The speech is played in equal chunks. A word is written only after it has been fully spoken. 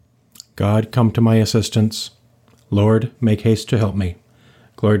God, come to my assistance. Lord, make haste to help me.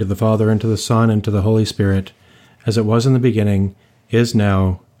 Glory to the Father, and to the Son, and to the Holy Spirit, as it was in the beginning, is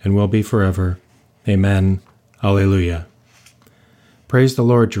now, and will be forever. Amen. Alleluia. Praise the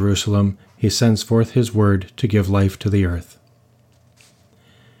Lord, Jerusalem. He sends forth his word to give life to the earth.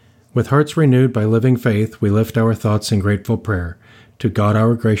 With hearts renewed by living faith, we lift our thoughts in grateful prayer to God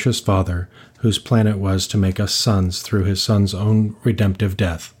our gracious Father, whose plan it was to make us sons through his Son's own redemptive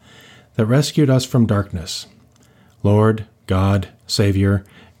death, that rescued us from darkness. Lord, God, Savior,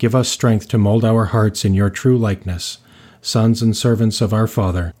 give us strength to mold our hearts in your true likeness, sons and servants of our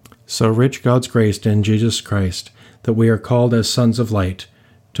Father. So rich God's grace in Jesus Christ, that we are called as sons of light,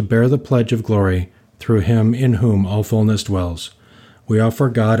 to bear the pledge of glory through him in whom all fullness dwells. We offer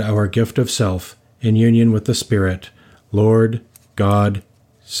God our gift of self, in union with the Spirit. Lord, God,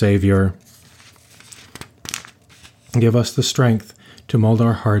 Savior, give us the strength to mold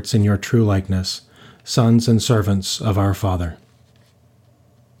our hearts in your true likeness, sons and servants of our Father.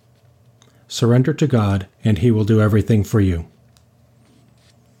 Surrender to God, and he will do everything for you.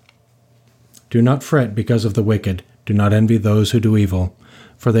 Do not fret because of the wicked. Do not envy those who do evil,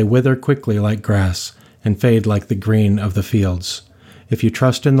 for they wither quickly like grass and fade like the green of the fields. If you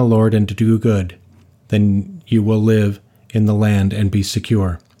trust in the Lord and do good, then you will live in the land and be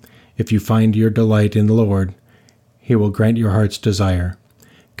secure. If you find your delight in the Lord, he will grant your heart's desire.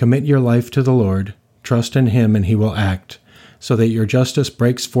 Commit your life to the Lord, trust in him, and he will act, so that your justice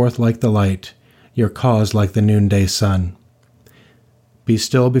breaks forth like the light, your cause like the noonday sun. Be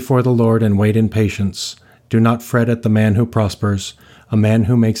still before the Lord and wait in patience. Do not fret at the man who prospers, a man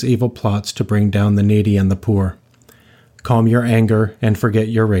who makes evil plots to bring down the needy and the poor. Calm your anger and forget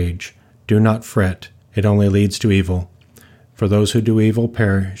your rage. Do not fret, it only leads to evil. For those who do evil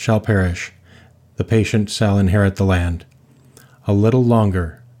shall perish. The patient shall inherit the land. A little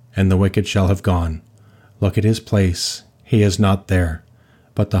longer, and the wicked shall have gone. Look at his place, he is not there.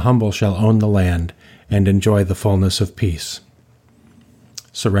 But the humble shall own the land and enjoy the fullness of peace.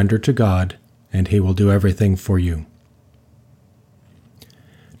 Surrender to God, and he will do everything for you.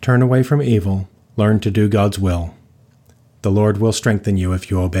 Turn away from evil, learn to do God's will. The Lord will strengthen you if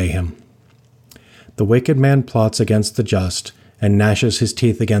you obey him. The wicked man plots against the just and gnashes his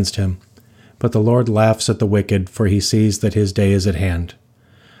teeth against him. But the Lord laughs at the wicked, for he sees that his day is at hand.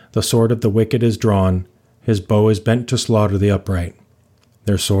 The sword of the wicked is drawn, his bow is bent to slaughter the upright.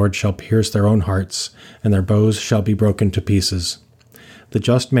 Their sword shall pierce their own hearts, and their bows shall be broken to pieces. The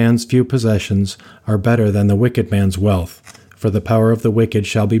just man's few possessions are better than the wicked man's wealth, for the power of the wicked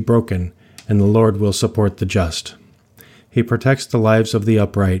shall be broken, and the Lord will support the just. He protects the lives of the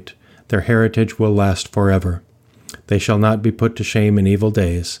upright, their heritage will last forever. They shall not be put to shame in evil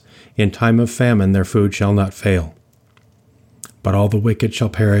days. In time of famine their food shall not fail. But all the wicked shall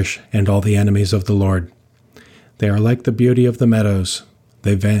perish, and all the enemies of the Lord. They are like the beauty of the meadows.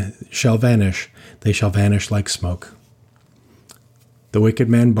 They shall vanish like smoke. The wicked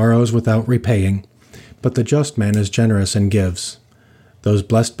man borrows without repaying, but the just man is generous and gives. Those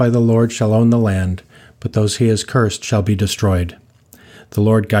blessed by the Lord shall own the land, but those he has cursed shall be destroyed. The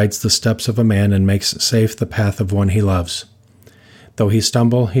Lord guides the steps of a man and makes safe the path of one he loves. Though he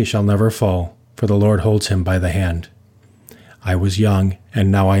stumble, he shall never fall, for the Lord holds him by the hand. I was young, and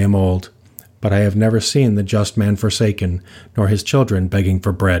now I am old, but I have never seen the just man forsaken, nor his children begging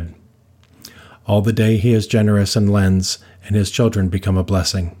for bread. All the day he is generous and lends, and his children become a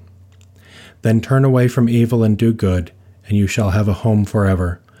blessing. Then turn away from evil and do good, and you shall have a home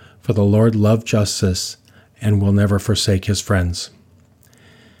forever, for the Lord loves justice and will never forsake his friends.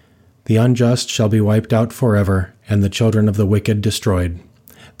 The unjust shall be wiped out forever, and the children of the wicked destroyed.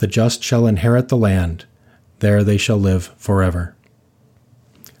 The just shall inherit the land. There they shall live forever.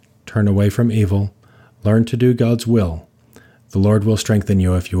 Turn away from evil. Learn to do God's will. The Lord will strengthen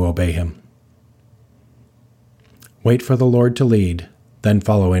you if you obey him. Wait for the Lord to lead, then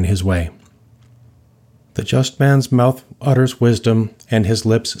follow in his way. The just man's mouth utters wisdom, and his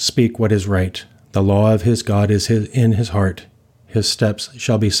lips speak what is right. The law of his God is in his heart. His steps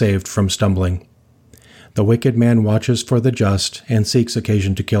shall be saved from stumbling. The wicked man watches for the just and seeks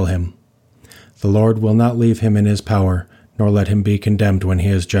occasion to kill him. The Lord will not leave him in his power, nor let him be condemned when he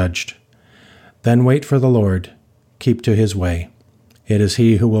is judged. Then wait for the Lord. Keep to his way. It is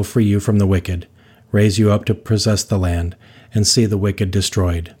he who will free you from the wicked, raise you up to possess the land, and see the wicked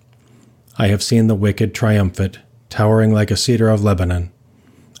destroyed. I have seen the wicked triumphant, towering like a cedar of Lebanon.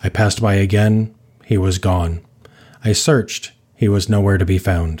 I passed by again, he was gone. I searched, he was nowhere to be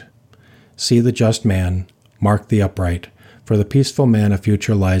found. See the just man, mark the upright, for the peaceful man a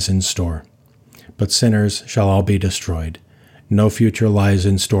future lies in store. But sinners shall all be destroyed. No future lies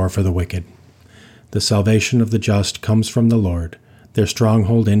in store for the wicked. The salvation of the just comes from the Lord, their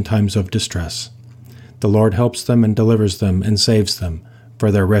stronghold in times of distress. The Lord helps them and delivers them and saves them,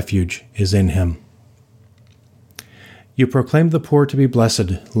 for their refuge is in him. You proclaim the poor to be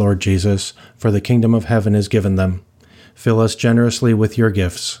blessed, Lord Jesus, for the kingdom of heaven is given them. Fill us generously with your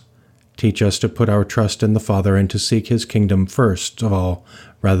gifts. Teach us to put our trust in the Father and to seek his kingdom first of all,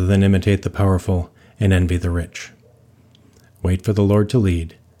 rather than imitate the powerful and envy the rich. Wait for the Lord to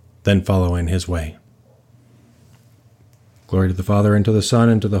lead, then follow in his way. Glory to the Father, and to the Son,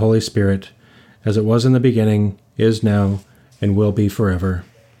 and to the Holy Spirit, as it was in the beginning, is now, and will be forever.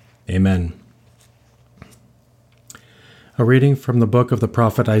 Amen. A reading from the book of the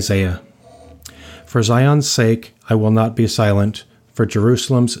prophet Isaiah. For Zion's sake I will not be silent, for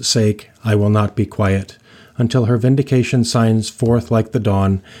Jerusalem's sake I will not be quiet, until her vindication shines forth like the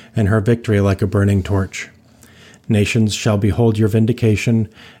dawn, and her victory like a burning torch. Nations shall behold your vindication,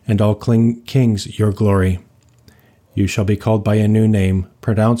 and all kings your glory. You shall be called by a new name,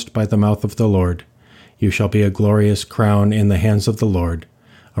 pronounced by the mouth of the Lord. You shall be a glorious crown in the hands of the Lord,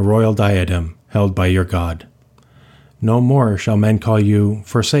 a royal diadem held by your God. No more shall men call you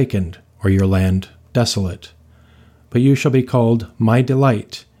forsaken, or your land desolate. But you shall be called my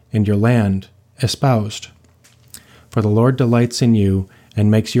delight, and your land espoused. For the Lord delights in you, and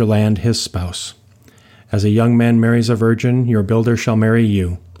makes your land his spouse. As a young man marries a virgin, your builder shall marry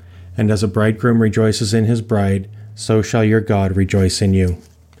you. And as a bridegroom rejoices in his bride, so shall your God rejoice in you.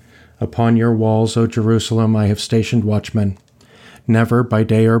 Upon your walls, O Jerusalem, I have stationed watchmen. Never by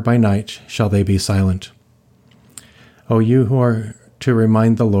day or by night shall they be silent. O you who are to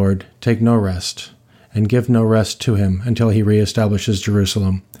remind the Lord, take no rest, and give no rest to him until he reestablishes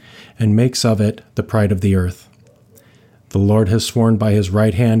Jerusalem, and makes of it the pride of the earth. The Lord has sworn by his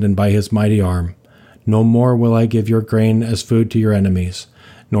right hand and by his mighty arm, no more will I give your grain as food to your enemies,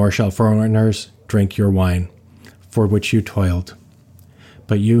 nor shall foreigners drink your wine, for which you toiled.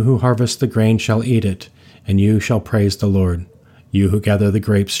 But you who harvest the grain shall eat it, and you shall praise the Lord. You who gather the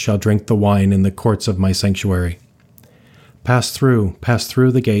grapes shall drink the wine in the courts of my sanctuary. Pass through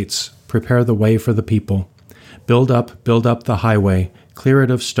the gates, prepare the way for the people. Build up the highway, clear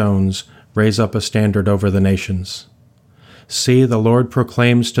it of stones, raise up a standard over the nations. See, the Lord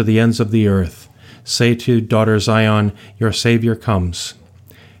proclaims to the ends of the earth. Say to daughter Zion, your Savior comes.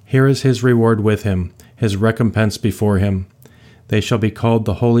 Here is his reward with him, his recompense before him. They shall be called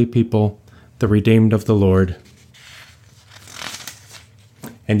the holy people, the redeemed of the Lord.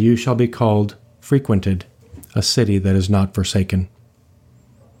 And you shall be called frequented, a city that is not forsaken.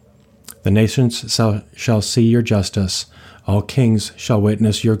 The nations shall see your justice, all kings shall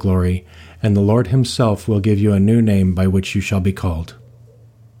witness your glory, and the Lord himself will give you a new name by which you shall be called.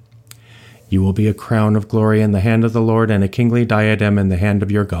 You will be a crown of glory in the hand of the Lord, and a kingly diadem in the hand of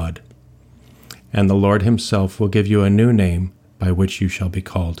your God. And the Lord himself will give you a new name by which you shall be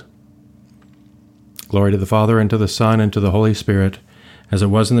called. Glory to the Father, and to the Son, and to the Holy Spirit, as it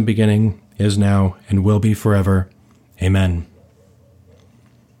was in the beginning, is now, and will be forever. Amen.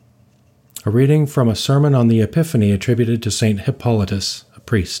 A reading from a sermon on the Epiphany attributed to St. Hippolytus, a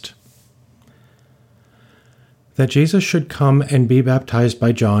priest. That Jesus should come and be baptized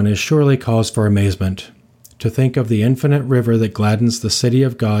by John is surely cause for amazement. To think of the infinite river that gladdens the city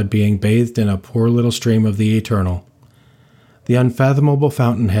of God being bathed in a poor little stream of the eternal. The unfathomable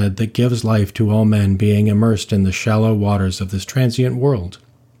fountainhead that gives life to all men being immersed in the shallow waters of this transient world.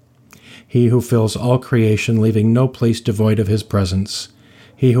 He who fills all creation, leaving no place devoid of his presence.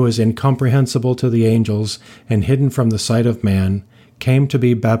 He who is incomprehensible to the angels and hidden from the sight of man, came to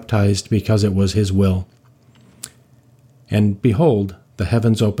be baptized because it was his will. And behold, the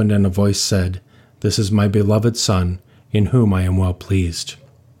heavens opened, and a voice said, This is my beloved Son, in whom I am well pleased.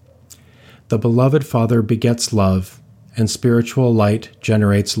 The beloved Father begets love, and spiritual light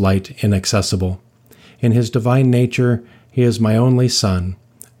generates light inaccessible. In his divine nature, he is my only Son,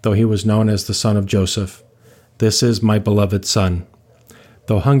 though he was known as the son of Joseph. This is my beloved Son.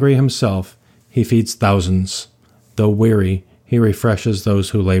 Though hungry himself, he feeds thousands. Though weary, he refreshes those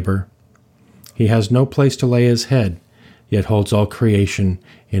who labor. He has no place to lay his head, yet holds all creation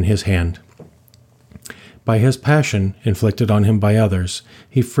in his hand. By his passion, inflicted on him by others,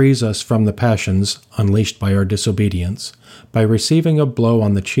 he frees us from the passions unleashed by our disobedience. By receiving a blow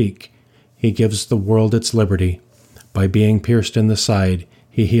on the cheek, he gives the world its liberty. By being pierced in the side,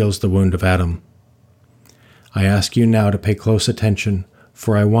 he heals the wound of Adam. I ask you now to pay close attention,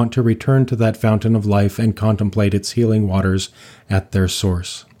 for I want to return to that fountain of life and contemplate its healing waters at their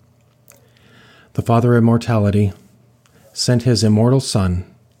source. The Father of immortality sent his immortal Son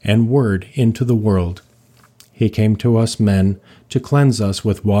and Word into the world. he came to us men to cleanse us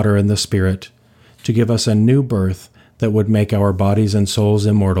with water and the Spirit, to give us a new birth that would make our bodies and souls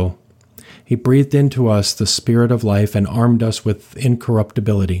immortal. He breathed into us the Spirit of life and armed us with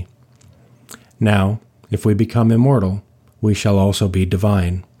incorruptibility. Now, if we become immortal, we shall also be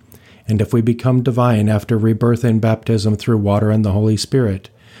divine. And if we become divine after rebirth in baptism through water and the Holy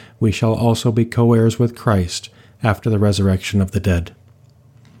Spirit, we shall also be co-heirs with Christ after the resurrection of the dead.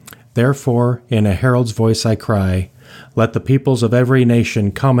 Therefore, in a herald's voice I cry, let the peoples of every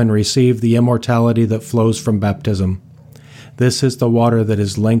nation come and receive the immortality that flows from baptism. This is the water that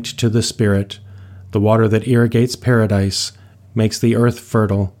is linked to the Spirit, the water that irrigates paradise, makes the earth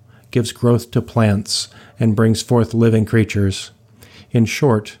fertile, gives growth to plants, and brings forth living creatures. In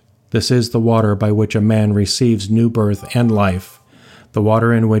short, this is the water by which a man receives new birth and life, the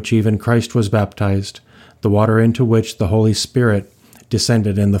water in which even Christ was baptized, the water into which the Holy Spirit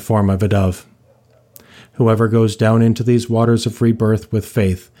descended in the form of a dove. Whoever goes down into these waters of rebirth with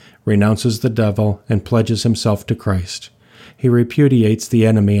faith renounces the devil and pledges himself to Christ. He repudiates the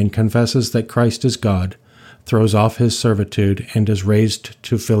enemy and confesses that Christ is God, throws off his servitude, and is raised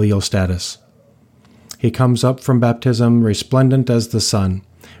to filial status. He comes up from baptism resplendent as the sun,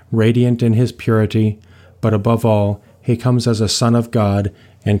 radiant in his purity, but above all, he comes as a Son of God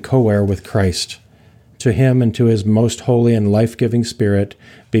and co-heir with Christ. To him and to his most holy and life-giving Spirit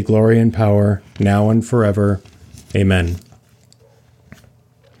be glory and power, now and forever. Amen.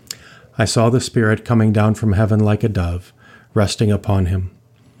 I saw the Spirit coming down from heaven like a dove, resting upon him.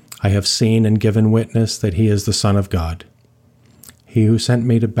 I have seen and given witness that he is the Son of God. He who sent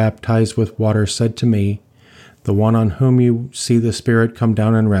me to baptize with water said to me, the one on whom you see the Spirit come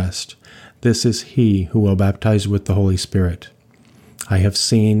down and rest, this is he who will baptize with the Holy Spirit. I have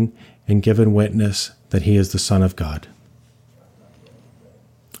seen and given witness that he is the Son of God.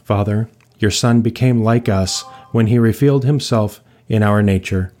 Father, your Son became like us when he revealed himself in our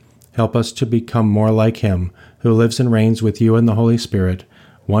nature. Help us to become more like him, who lives and reigns with you in the Holy Spirit,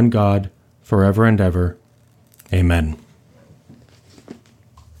 one God, forever and ever. Amen.